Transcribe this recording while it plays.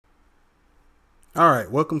All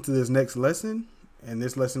right, welcome to this next lesson. And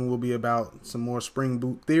this lesson will be about some more Spring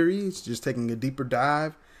Boot theories, just taking a deeper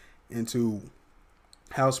dive into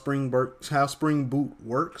how Spring Boot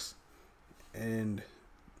works, and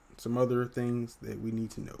some other things that we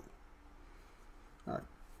need to know. All right.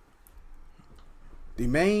 The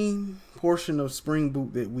main portion of Spring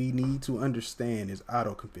Boot that we need to understand is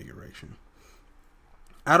auto configuration.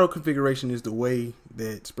 Auto configuration is the way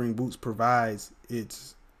that Spring Boot provides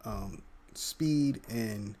its speed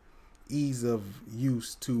and ease of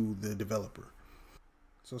use to the developer.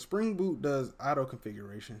 So Spring Boot does auto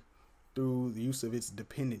configuration through the use of its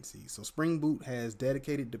dependencies. So Spring Boot has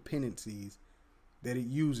dedicated dependencies that it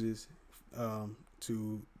uses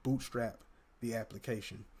to bootstrap the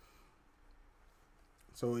application.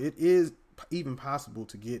 So it is even possible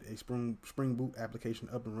to get a Spring Boot application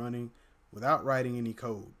up and running without writing any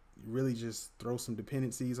code. You really just throw some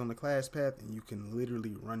dependencies on the class path and you can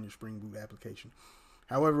literally run your Spring Boot application.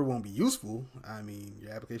 However, it won't be useful. I mean,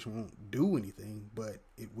 your application won't do anything, but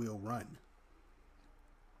it will run.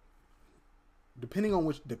 Depending on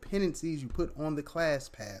which dependencies you put on the class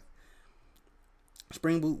path,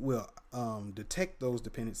 Spring Boot will detect those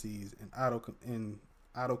dependencies and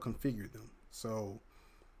auto configure them. So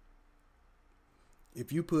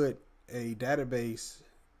if you put a database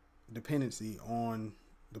dependency on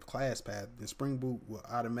the class path, then Spring Boot will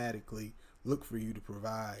automatically look for you to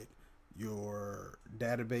provide your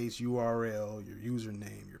database URL, your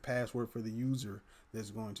username, your password for the user that's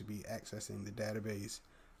going to be accessing the database,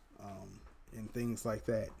 and things like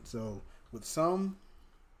that. So with some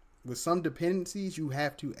dependencies, you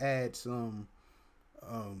have to add some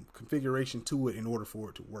configuration to it in order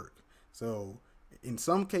for it to work. So in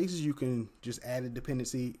some cases, you can just add a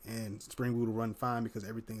dependency and Spring Boot will run fine because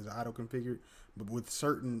everything is auto configured. But with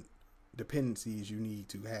certain dependencies, you need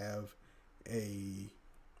to have a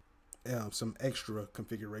some extra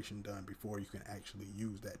configuration done before you can actually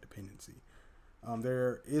use that dependency.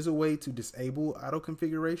 There is a way to disable auto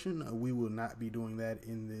configuration. We will not be doing that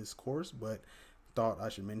in this course, but thought I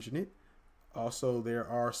should mention it. Also, there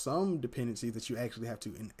are some dependencies that you actually have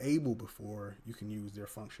to enable before you can use their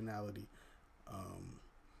functionality, um,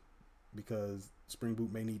 because Spring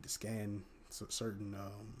Boot may need to scan certain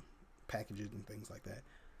packages and things like that.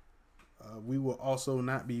 We will also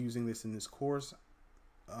not be using this in this course,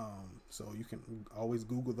 so you can always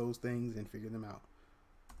Google those things and figure them out.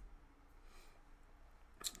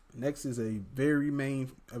 Next is a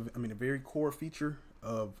very core feature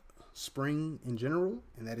of Spring in general,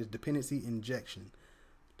 and that is dependency injection.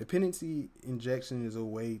 Dependency injection is a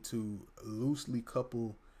way to loosely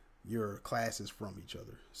couple your classes from each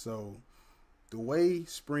other. So the way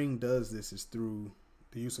Spring does this is through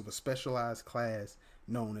the use of a specialized class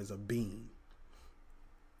known as a bean.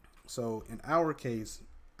 So in our case,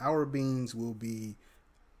 our beans will be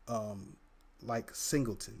um, like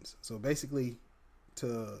singletons. So basically,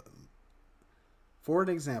 to for an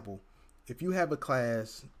example, if you have a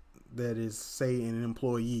class that is, say, an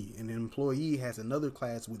employee, and an employee has another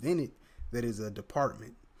class within it that is a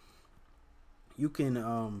department, you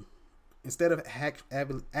can instead of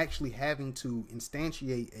actually having to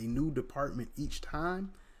instantiate a new department each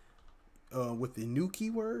time with the new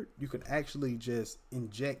keyword, you can actually just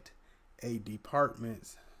inject a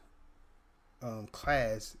department's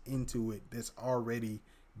class into it that's already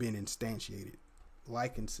been instantiated,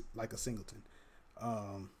 like a singleton.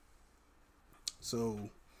 Um, so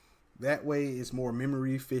that way, it's more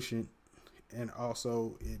memory efficient, and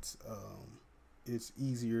also it's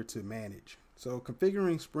easier to manage. So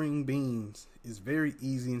configuring Spring Beans is very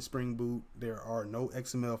easy in Spring Boot. There are no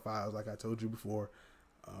XML files, like I told you before.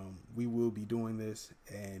 We will be doing this,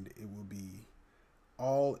 and it will be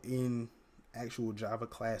all in actual Java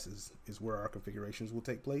classes is where our configurations will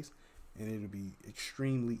take place, and it'll be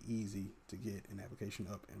extremely easy to get an application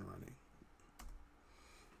up and running.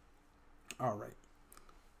 All right.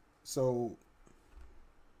 So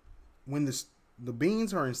when the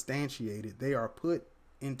beans are instantiated, they are put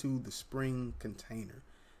into the Spring container.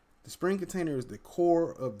 The Spring container is the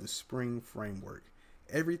core of the Spring framework.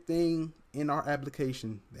 Everything in our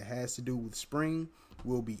application that has to do with Spring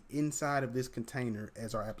will be inside of this container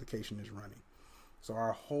as our application is running. So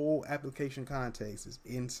our whole application context is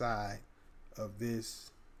inside of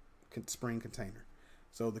this Spring container.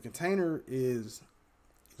 So the container is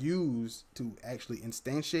used to actually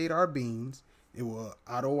instantiate our beans. It will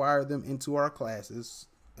auto wire them into our classes.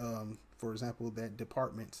 For example, that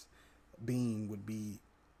department's bean would be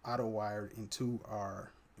auto wired into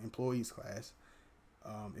our employees class.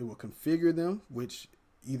 It will configure them, which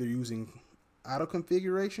either using auto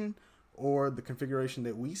configuration or the configuration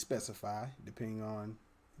that we specify, depending on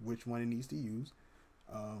which one it needs to use.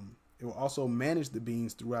 It will also manage the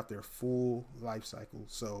beans throughout their full life cycle.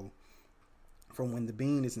 So from when the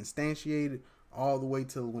bean is instantiated all the way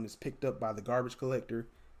till when it's picked up by the garbage collector,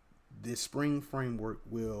 this Spring framework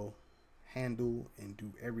will handle and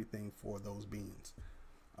do everything for those beans.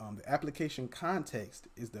 The application context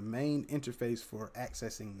is the main interface for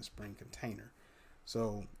accessing the Spring container.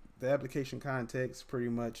 So the application context pretty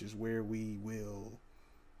much is where we will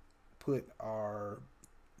put our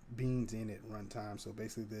beans in at runtime. So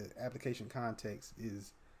basically the application context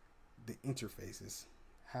is the interfaces,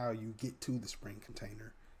 how you get to the Spring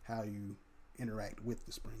container, how you interact with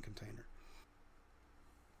the Spring container.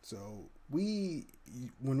 So when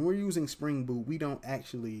we're using Spring Boot, we don't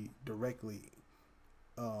actually directly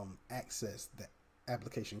access the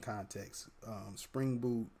application context. Spring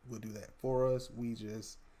Boot will do that for us. We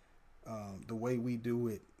just the way we do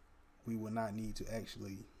it, we will not need to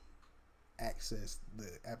actually access the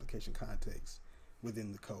application context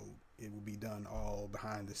within the code. It will be done all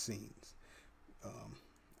behind the scenes.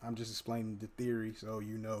 I'm just explaining the theory so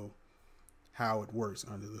you know how it works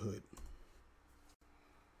under the hood.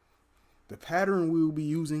 The pattern we will be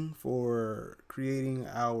using for creating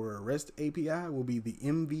our REST API will be the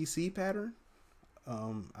MVC pattern.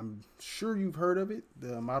 I'm sure you've heard of it,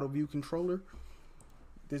 the Model View Controller.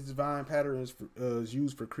 This design pattern is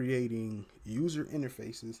used for creating user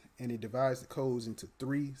interfaces, and it divides the codes into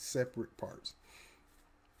 3 separate parts.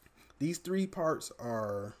 These 3 parts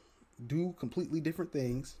do completely different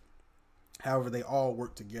things. However, they all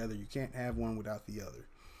work together. You can't have one without the other.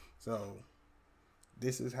 So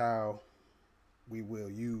this is how we will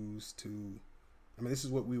use to, this is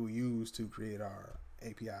what we will use to create our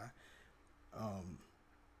API.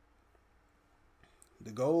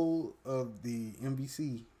 The goal of the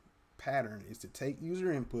MVC pattern is to take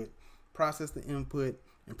user input, process the input,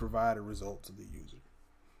 and provide a result to the user.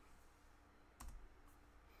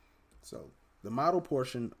 So the model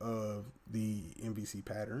portion of the MVC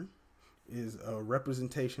pattern is a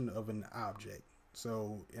representation of an object.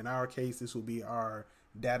 So in our case, this will be our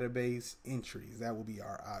database entries. That will be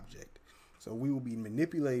our object. So we will be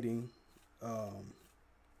manipulating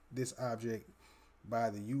this object by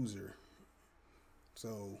the user.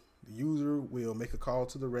 So the user will make a call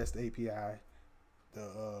to the REST API.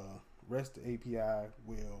 The REST API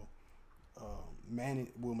will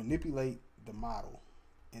manipulate the model,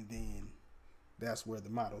 and then that's where the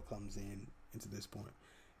model comes into this point.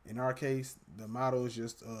 In our case, the model is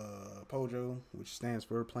just POJO, which stands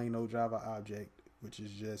for plain old Java object, which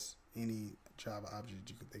is just any Java object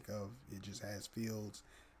you can think of. It just has fields,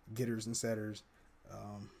 getters and setters,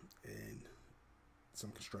 and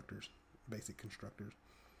some constructors, basic constructors.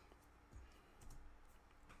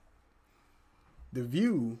 The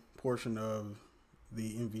view portion of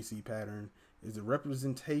the MVC pattern is a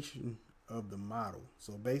representation of the model.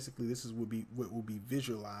 So basically, this is what will be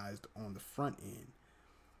visualized on the front end.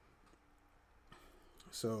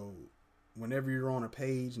 So whenever you're on a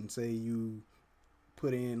page and say you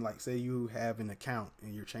put in, like say you have an account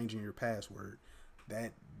and you're changing your password,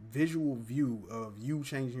 that visual view of you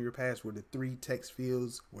changing your password, the 3 text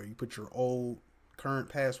fields where you put your old current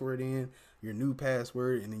password in, your new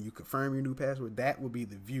password, and then you confirm your new password, that would be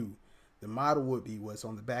the view. The model would be what's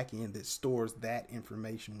on the back end that stores that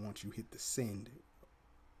information once you hit the send,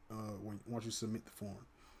 once you submit the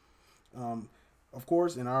form. Of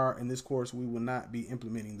course, in this course, we will not be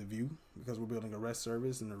implementing the view because we're building a REST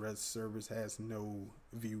service, and the REST service has no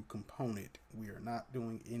view component. We are not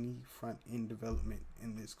doing any front-end development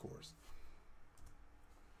in this course.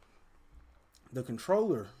 The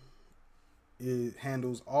controller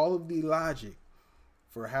handles all of the logic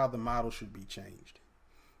for how the model should be changed.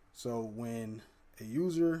 So when a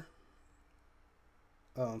user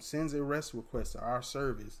sends a REST request to our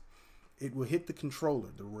service, it will hit the controller.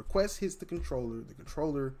 The request hits the controller. The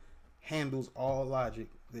controller handles all logic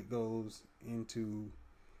that goes into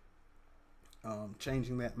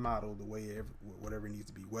changing that model the way whatever it needs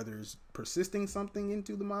to be, whether it's persisting something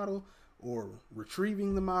into the model or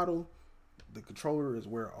retrieving the model. The controller is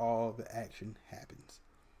where all the action happens.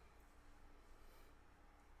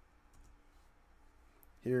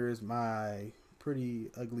 Here is my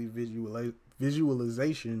pretty ugly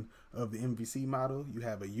visualization of the MVC model. You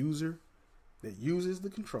have a user that uses the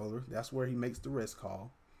controller. That's where he makes the REST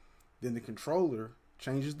call. Then the controller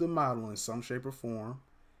changes the model in some shape or form.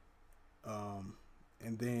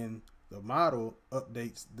 And then the model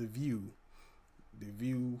updates the view. The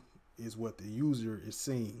view is what the user is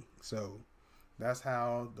seeing. So that's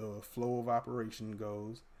how the flow of operation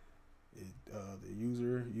goes. The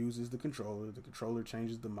user uses the controller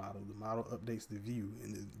changes the model updates the view,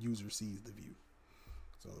 and the user sees the view.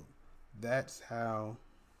 So that's how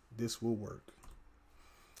this will work.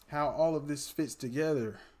 How all of this fits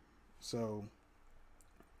together. So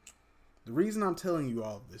the reason I'm telling you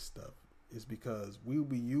all of this stuff is because we will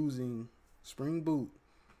be using Spring Boot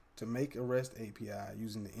to make a REST API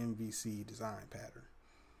using the MVC design pattern.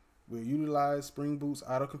 We'll utilize Spring Boot's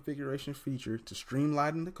auto configuration feature to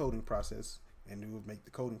streamline the coding process, and it will make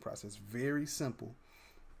the coding process very simple.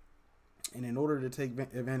 And in order to take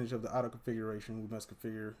advantage of the auto configuration, we must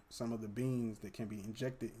configure some of the beans that can be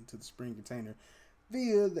injected into the Spring container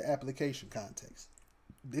via the application context.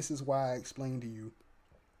 This is why I explained to you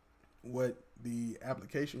what the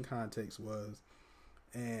application context was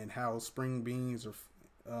and how Spring Beans are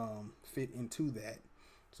fit into that.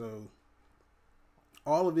 So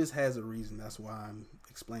all of this has a reason. That's why I'm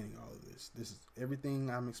explaining all of this. This is everything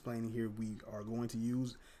I'm explaining here. We are going to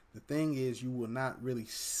use. The thing is, you will not really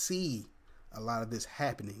see a lot of this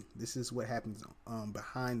happening. This is what happens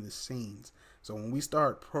behind the scenes. So when we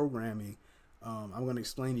start programming, I'm going to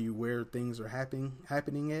explain to you where things are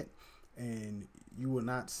happening at, and you will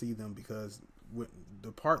not see them because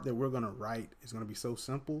the part that we're going to write is going to be so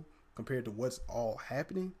simple compared to what's all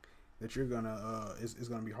happening that you're going to it's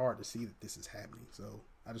going to be hard to see that this is happening. So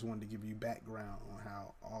I just wanted to give you background on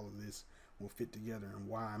how all of this will fit together and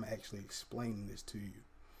why I'm actually explaining this to you.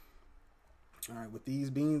 All right, with these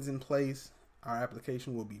beans in place, our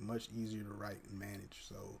application will be much easier to write and manage.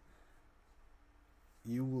 So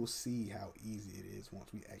you will see how easy it is once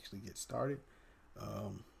we actually get started.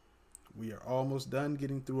 We are almost done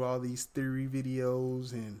getting through all these theory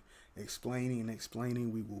videos and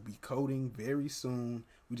explaining. We will be coding very soon.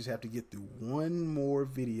 We just have to get through one more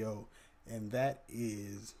video, and that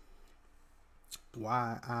is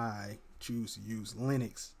why I choose to use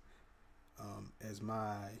Linux as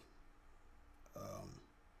my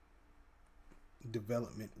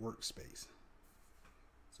development workspace.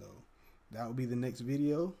 So that will be the next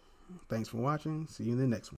video. Thanks for watching. See you in the next one.